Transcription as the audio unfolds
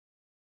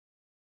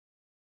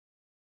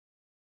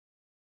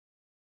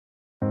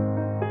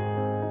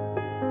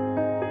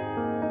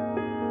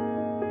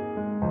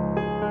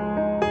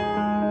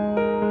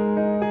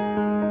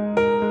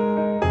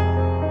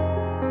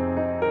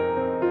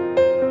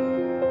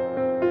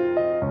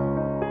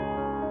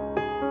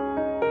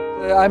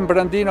I'm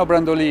Brandino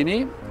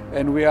Brandolini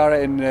and we are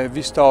in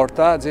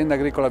Vistorta, Azienda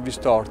Agricola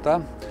Vistorta,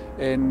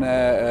 in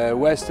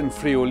Western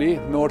Friuli,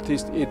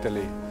 northeast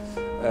Italy.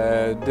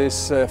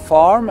 This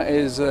farm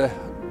is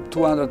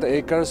 200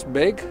 acres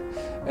big,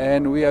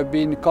 and we have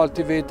been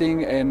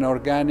cultivating in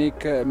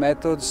organic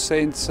methods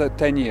since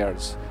 10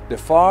 years. The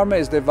farm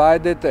is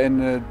divided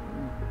in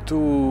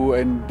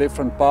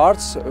different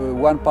parts.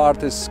 One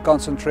part is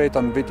concentrate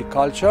on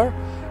viticulture,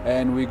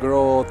 and we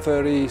grow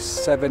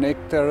 37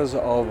 hectares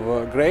of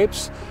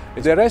grapes.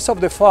 The rest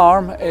of the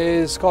farm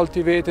is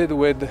cultivated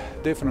with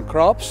different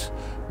crops.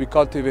 We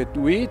cultivate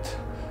wheat,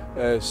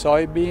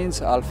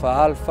 soybeans,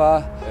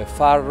 alfalfa,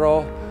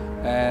 farro,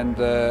 and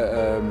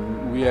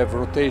we have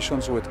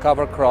rotations with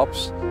cover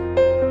crops.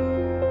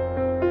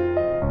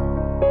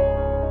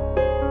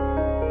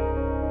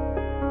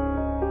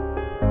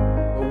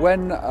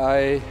 When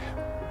I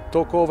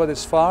took over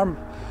this farm,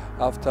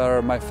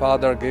 after my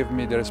father gave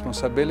me the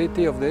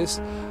responsibility of this,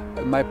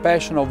 my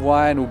passion of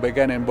wine, who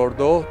began in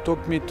Bordeaux,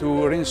 took me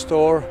to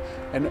restore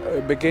and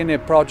begin a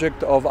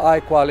project of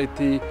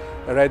high-quality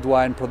red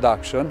wine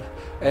production.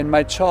 And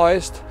my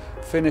choice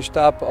finished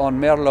up on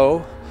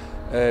Merlot,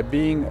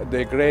 being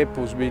the grape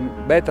who's been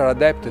better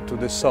adapted to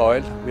the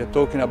soil. We are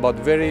talking about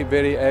very,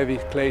 very heavy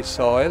clay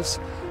soils.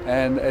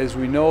 And as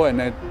we know,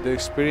 and the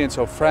experience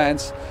of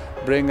France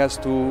bring us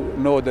to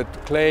know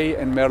that clay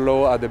and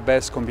Merlot are the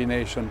best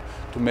combination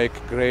to make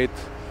great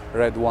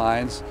red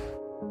wines.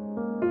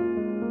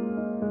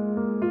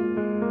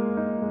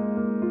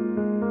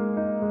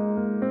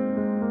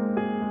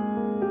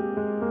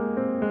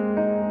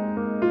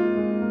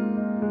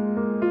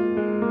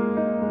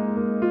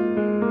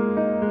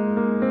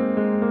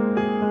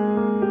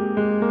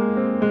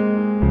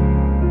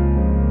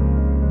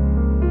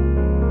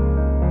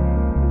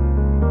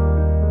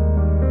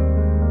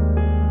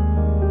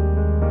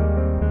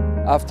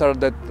 After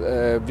that,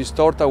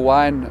 Vistorta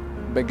wine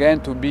began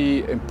to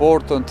be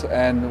important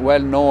and well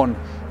known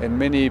in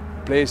many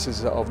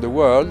places of the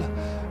world.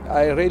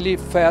 I really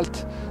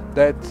felt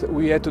that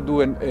we had to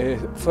do a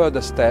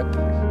further step.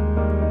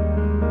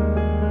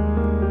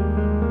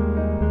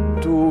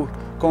 To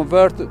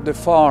convert the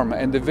farm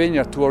and the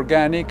vineyard to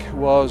organic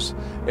was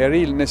a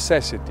real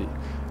necessity.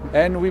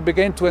 And we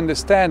began to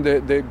understand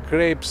the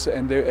grapes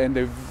and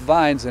the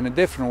vines in a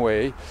different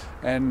way,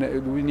 and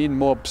we need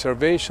more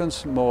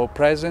observations, more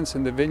presence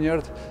in the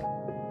vineyard.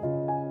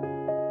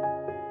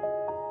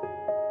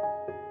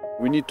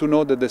 We need to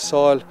know that the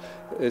soil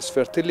is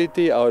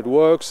fertility, how it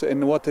works,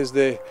 and what is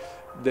the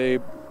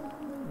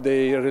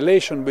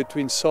relation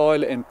between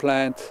soil and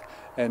plant,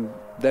 and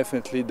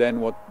definitely then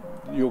what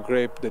your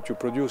grape that you're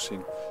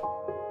producing.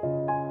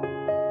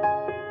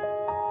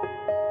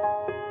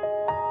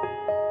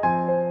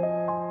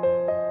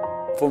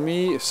 For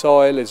me,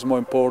 soil is more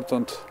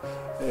important,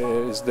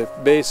 it's the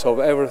base of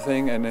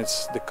everything, and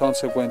it's the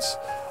consequence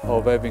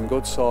of having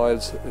good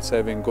soils, it's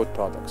having good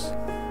products.